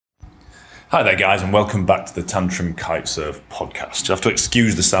Hi there guys, and welcome back to the Tantrum Kitesurf podcast. You have to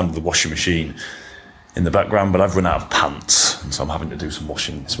excuse the sound of the washing machine in the background, but I've run out of pants, and so I'm having to do some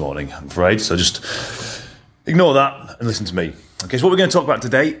washing this morning, I'm afraid. So just ignore that and listen to me. Okay, so what we're going to talk about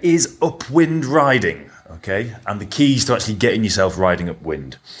today is upwind riding, okay? And the keys to actually getting yourself riding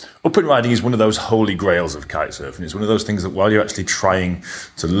upwind. Upwind riding is one of those holy grails of kitesurfing. It's one of those things that while you're actually trying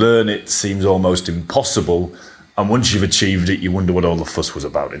to learn it, seems almost impossible. And once you've achieved it, you wonder what all the fuss was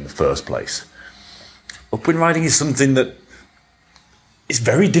about in the first place. Upwind riding is something that is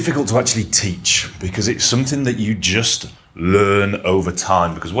very difficult to actually teach because it's something that you just learn over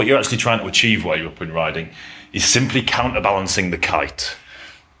time. Because what you're actually trying to achieve while you're upwind riding is simply counterbalancing the kite.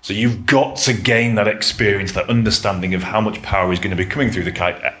 So you've got to gain that experience, that understanding of how much power is going to be coming through the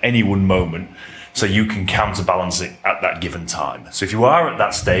kite at any one moment, so you can counterbalance it at that given time. So if you are at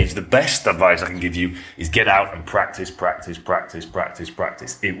that stage, the best advice I can give you is get out and practice.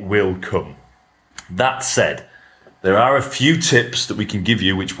 It will come. That said, there are a few tips that we can give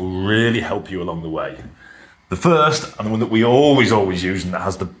you which will really help you along the way. The first, and the one that we always use and that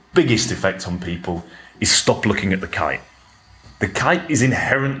has the biggest effect on people, is stop looking at the kite. The kite is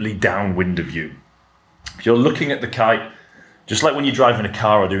inherently downwind of you. If you're looking at the kite, just like when you're driving a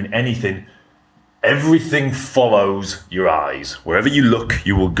car or doing anything, everything follows your eyes. Wherever you look,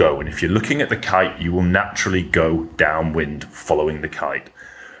 you will go. And if you're looking at the kite, you will naturally go downwind following the kite.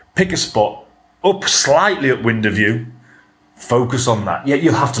 Pick a spot up slightly upwind of you. Focus on that. Yeah,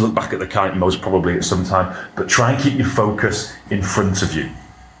 you'll have to look back at the kite most probably at some time, but try and keep your focus in front of you.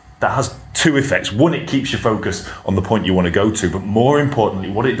 That has two effects. One, it keeps your focus on the point you want to go to, but more importantly,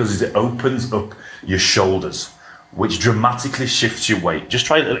 what it does is it opens up your shoulders, which dramatically shifts your weight. Just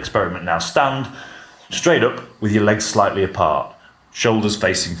try a little experiment now. Stand straight up with your legs slightly apart, shoulders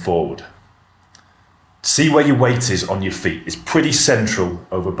facing forward. See where your weight is on your feet. It's pretty central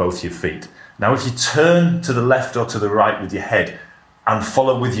over both your feet. Now, if you turn to the left or to the right with your head and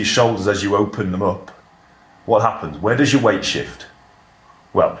follow with your shoulders as you open them up, what happens? Where does your weight shift?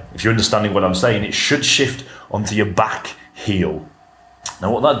 Well, if you're understanding what I'm saying, it should shift onto your back heel.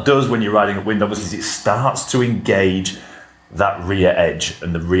 Now, what that does when you're riding upwind, obviously, is it starts to engage that rear edge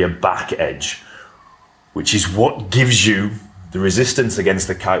and the rear back edge, which is what gives you the resistance against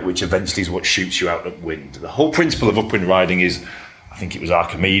the kite, which eventually is what shoots you out upwind. The whole principle of upwind riding is, I think it was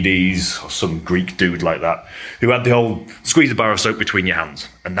Archimedes or some Greek dude like that, who had the whole squeeze a bar of soap between your hands.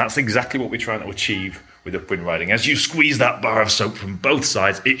 And that's exactly what we're trying to achieve with upwind riding. As you squeeze that bar of soap from both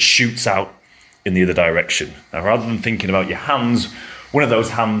sides, it shoots out in the other direction. Now, rather than thinking about your hands, one of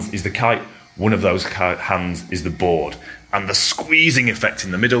those hands is the kite, one of those hands is the board. And the squeezing effect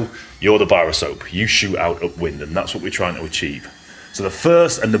in the middle, you're the bar of soap. You shoot out upwind, and that's what we're trying to achieve. So the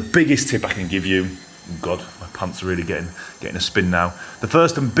first and the biggest tip I can give you, oh God, my pants are really getting a spin now. The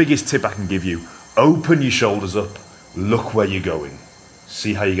first and biggest tip I can give you, open your shoulders up, look where you're going.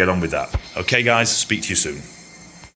 See how you get on with that. Okay guys, speak to you soon.